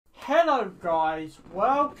Hello guys,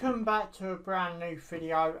 welcome back to a brand new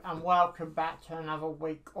video and welcome back to another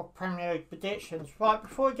week of Premier League predictions. Right,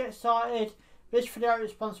 before we get started, this video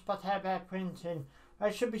is sponsored by Bear Printing.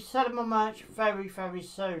 They should be selling my merch very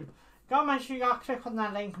soon. Go and make sure you click on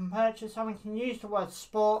that link and purchase something. You can use the word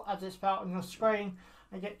sport as it's spelled on your screen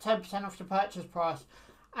and get 10% off the purchase price.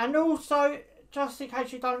 And also, just in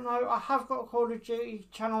case you don't know, I have got a Call of Duty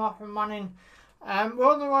channel up and running.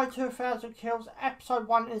 We're on the road to 1,000 kills. Episode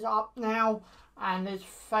 1 is up now and is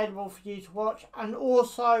available for you to watch. And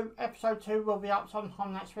also, episode 2 will be up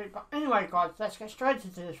sometime next week. But anyway, guys, let's get straight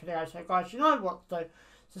into this video. So, guys, you know what to do.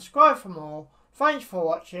 Subscribe for more. Thanks for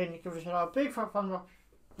watching. Give us a big thumbs up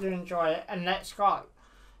if you enjoy it. And let's go.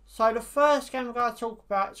 So, the first game we're going to talk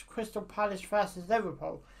about is Crystal Palace versus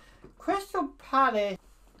Liverpool. Crystal Palace,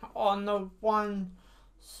 on the one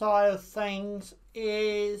side of things,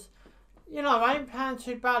 is... you know, they ain't playing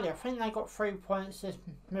too badly. I think they got 3 points this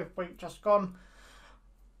midweek just gone.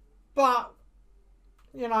 But,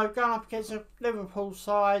 you know, going up against the Liverpool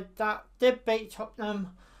side, that did beat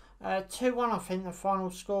Tottenham 2-1, I think the final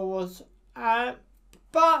score was.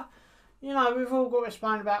 But, you know, we've all got this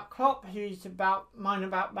moan about Klopp, who's moaning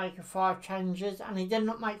about making 5 changes, and he did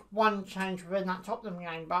not make 1 change within that Tottenham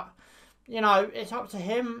game. But, you know, it's up to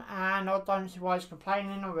him, and I don't see why he's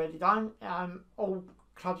complaining. I really don't. All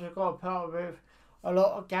clubs have got to put up with a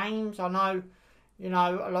lot of games. I know, you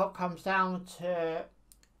know, a lot comes down to,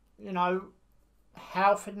 you know,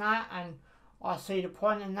 health in that, and I see the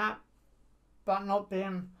point in that, but not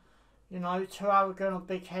being, you know, too arrogant or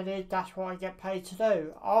big-headed. That's what I get paid to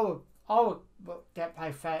do. I would get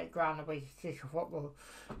paid 30 grand a week to kick a football.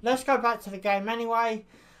 Let's go back to the game anyway.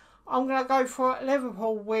 I'm going to go for a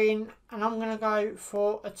Liverpool win, and I'm going to go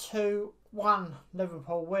for a 2-1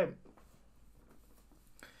 Liverpool win.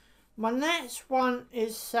 My next one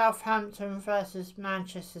is Southampton versus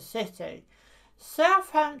Manchester City.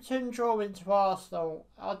 Southampton draw into Arsenal.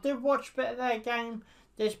 I did watch a bit of their game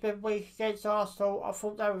this week against Arsenal. I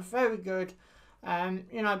thought they were very good.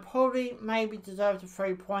 You know, probably maybe deserved the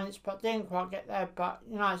 3 points, but didn't quite get there. But,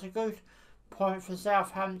 you know, it's a good point for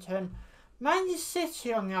Southampton. Man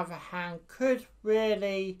City, on the other hand, could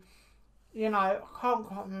really, you know, I can't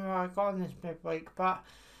quite remember where I got on this midweek, but...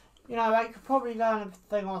 you know, they could probably learn a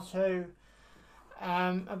thing or two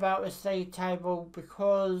about this league table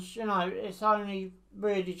because, you know, it's only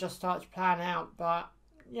really just started playing out. But,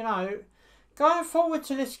 you know, going forward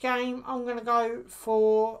to this game, I'm going to go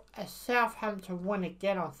for a Southampton win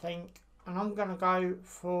again, I think. And I'm going to go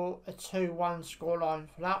for a 2-1 scoreline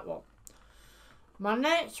for that one. My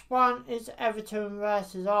next one is Everton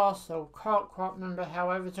versus Arsenal. Can't quite remember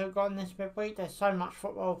how Everton got on this midweek. There's so much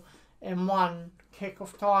football in one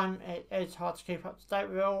kick-off time. It's hard to keep up to date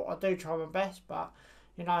with it all. I do try my best, but,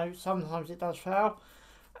 you know, sometimes it does fail.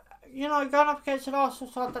 You know, going up against an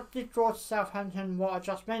Arsenal side that did draw to Southampton, what I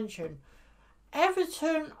just mentioned.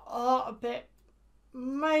 Everton are a bit,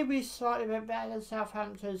 maybe slightly a bit better than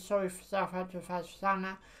Southampton. Sorry for Southampton fans for saying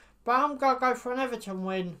that. But I'm going to go for an Everton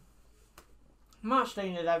win. Much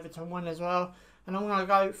needed Everton win as well. And I'm going to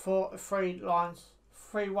go for a 3-1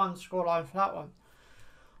 scoreline for that one.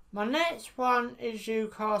 My next one is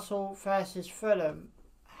Newcastle versus Fulham.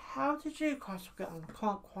 How did Newcastle get on? I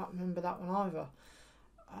can't quite remember that one either.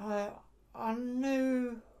 I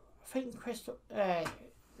think Crystal...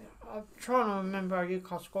 I'm trying to remember how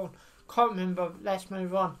Newcastle got on. Can't remember. Let's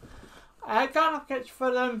move on. Going up against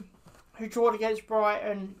Fulham, who drawed against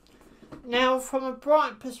Brighton. Now, from a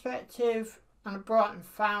Brighton perspective, and a Brighton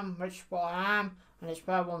fan, which is what I am, and it's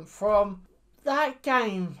where I'm from, that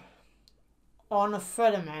game... on a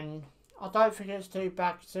Fulham end, I don't think it's too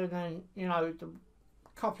bad considering, you know, the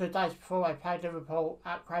couple of days before they played Liverpool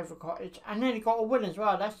at Craven Cottage and nearly got a win as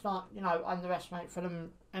well. Let's not, you know, underestimate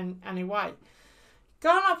Fulham in any way.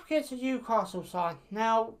 Going up against the Newcastle side.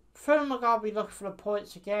 Now, Fulham are going to be looking for the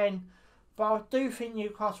points again, but I do think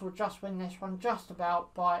Newcastle will just win this one just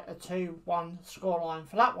about by a 2-1 scoreline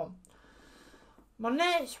for that one. My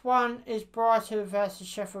next one is Brighton versus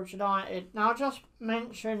Sheffield United. Now, I just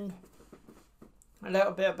mentioned a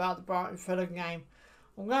little bit about the Brighton-Fulham game.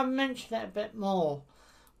 I'm going to mention it a bit more.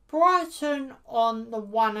 Brighton, on the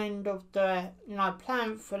one end of the, you know,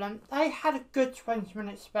 playing Fulham, they had a good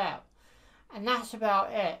 20-minute spell. And that's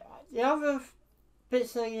about it. The other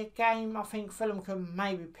bits of the game, I think Fulham could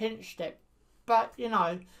maybe pinched it. But, you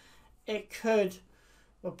know, it could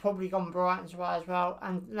have probably gone Brighton's way as well.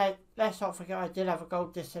 And let's not forget I did have a goal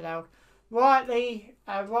disallowed. Right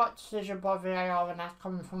decision by VAR, and that's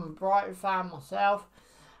coming from a Brighton fan myself.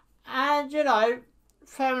 And, you know,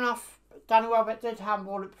 fair enough, Danny Welbeck did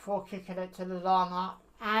handball it before kicking it to the line.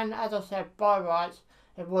 And as I said, by rights,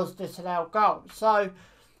 it was disallowed goal. So,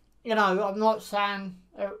 you know, I'm not saying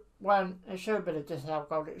it should have been a disallowed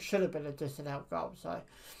goal. It should have been a disallowed goal. So,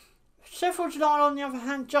 Sheffield United, on the other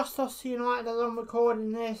hand, just lost to United as I'm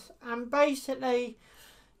recording this. And basically,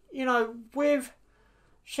 you know, with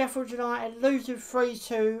Sheffield United losing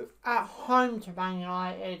 3-2 at home to Man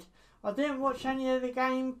United, I didn't watch any of the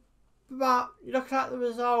game, but looking at the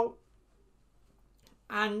result,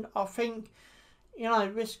 and I think, you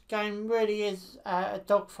know, this game really is a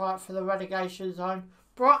dogfight for the relegation zone.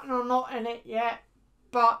 Brighton are not in it yet,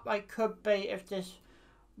 but they could be if this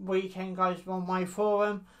weekend goes one way for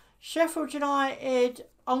them. Sheffield United,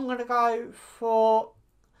 I'm going to go for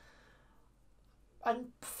a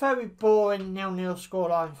very boring 0-0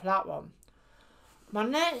 scoreline for that one. My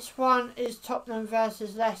next one is Tottenham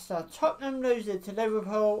versus Leicester. Tottenham losing to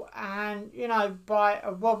Liverpool, and, you know, by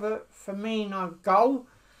a Robert Firmino goal.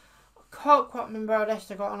 I can't quite remember how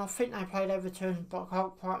Leicester got on. I think they played Everton, but I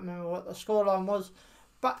can't quite remember what the scoreline was.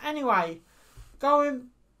 But anyway, going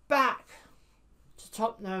back to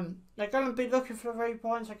Tottenham, they're going to be looking for the 3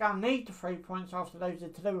 points. They're going to need the 3 points after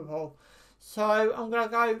losing to Liverpool. So I'm going to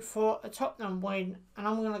go for a Tottenham win, and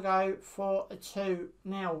I'm going to go for a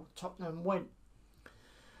 2-0 Tottenham win.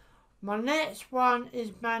 My next one is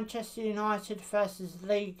Manchester United versus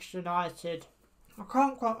Leeds United.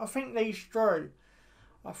 I think Leeds drew.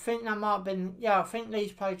 I think that might have been, yeah, I think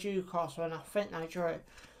Leeds played Newcastle and I think they drew.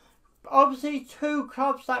 But obviously, two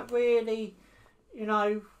clubs that really, you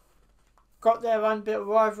know, got their own bit of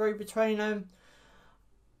rivalry between them.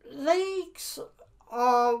 Leeds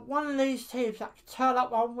are one of these teams that can turn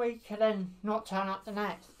up one week and then not turn up the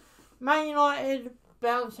next. Man United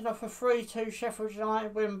bouncing off a 3-2 Sheffield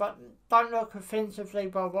United win, but don't look offensively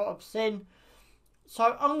by what I've seen.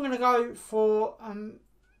 So I'm going to go for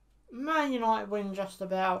Man United win just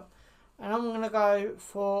about, and I'm going to go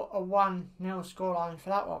for a 1-0 scoreline for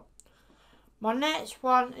that one. My next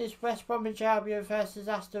one is West Bromwich Albion versus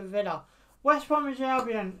Aston Villa. West Bromwich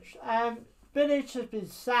Albion, Village has been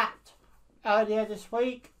sacked earlier this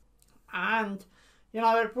week, and, you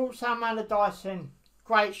know, they brought Sam Allardyce in.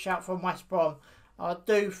 Great shout from West Brom. I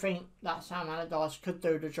do think that Sam Allardyce could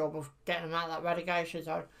do the job of getting them out of that relegation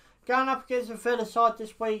zone. Going up against the Villa side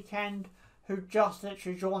this weekend, who just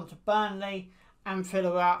literally drawn to Burnley, and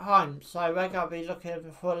Villa at home. So they're going to be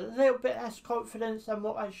looking for a little bit less confidence than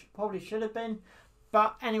what they probably should have been.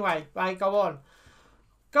 But anyway, they go on.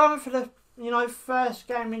 Going for the, you know, first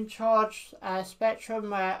game in charge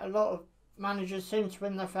spectrum, where a lot of managers seem to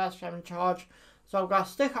win their first game in charge. So I'm going to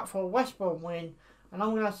stick up for a West Brom win, and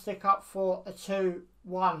I'm going to stick up for a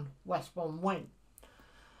 2-1 West Brom win.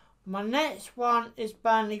 My next one is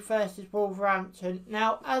Burnley versus Wolverhampton.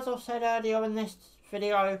 Now, as I said earlier in this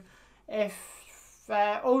video, if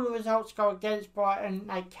all the results go against Brighton,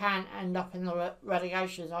 they can end up in the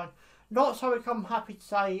relegation zone. Not something I'm happy to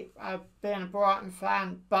say, being a Brighton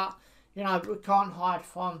fan, but, you know, we can't hide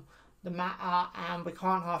from the matter, and we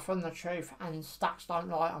can't hide from the truth, and stats don't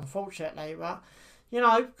lie, unfortunately. But, you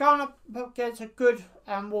know, going up against a good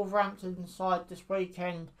Wolverhampton side this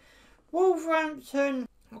weekend. Wolverhampton,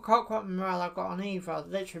 I can't quite remember how they got on either.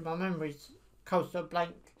 Literally, my memory comes to a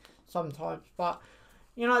blank sometimes. But,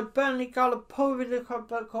 you know, Burnley got a probably look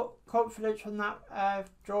up confidence from that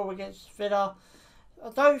draw against Villa. I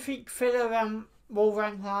don't think Villa and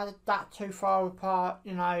Wolverhampton are that too far apart,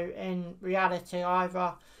 you know, in reality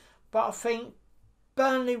either. But I think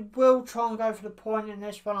Burnley will try and go for the point in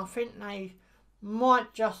this one. I think they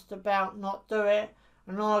might just about not do it.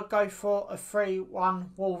 And I'll go for a 3-1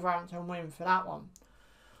 Wolverhampton win for that one.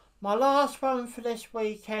 My last one for this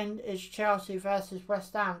weekend is Chelsea versus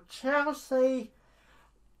West Ham. Chelsea,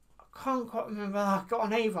 I can't quite remember how I got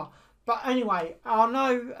on either. But anyway, I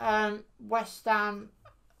know West Ham,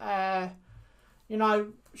 you know,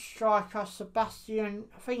 striker Sebastian,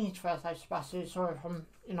 I think his first name is Sebastian, sorry if I'm,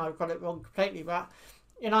 you know, got it wrong completely, but,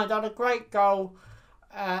 you know, done a great goal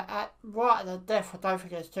right at the death. I don't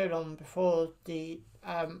think it's too long before the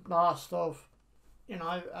last of, you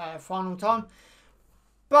know, final time.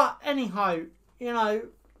 But anyhow, you know,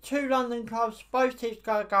 two London clubs, both teams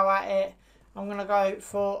go at it. I'm going to go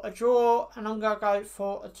for a draw, and I'm going to go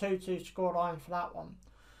for a 2-2 scoreline for that one.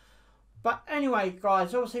 But anyway,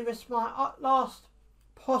 guys, obviously this is my last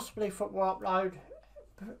possibly football upload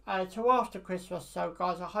to after Christmas. So,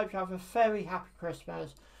 guys, I hope you have a very happy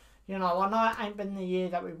Christmas. You know, I know it ain't been the year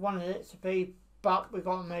that we wanted it to be, but we've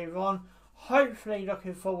got to move on. Hopefully,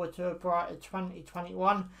 looking forward to a brighter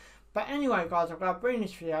 2021. But anyway, guys, I'm going to bring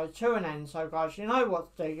this video to an end. So, guys, you know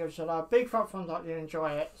what to do. Give us a big thumbs up if you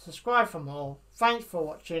enjoy it. Subscribe for more. Thanks for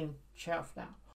watching. Ciao for now.